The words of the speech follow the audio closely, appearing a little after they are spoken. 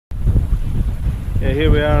Here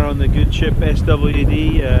we are on the good ship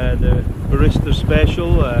SWD, the barista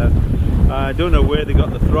special. I don't know where they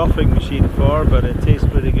got the frothing machine for, but it tastes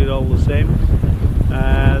pretty good all the same.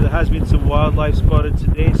 There has been some wildlife spotted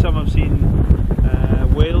today. Some have seen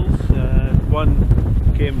whales.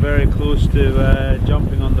 One came very close to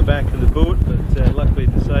jumping on the back of the boat, but luckily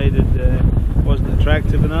decided wasn't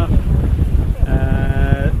attractive enough.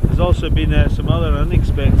 There's also been some other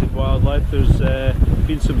unexpected wildlife. There's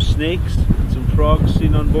been some snakes and some frogs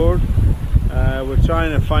seen on board. We're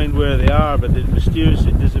trying to find where they are, but they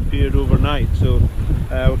mysteriously disappeared overnight, so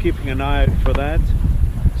we're keeping an eye out for that.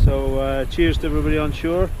 So cheers to everybody on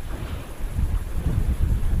shore.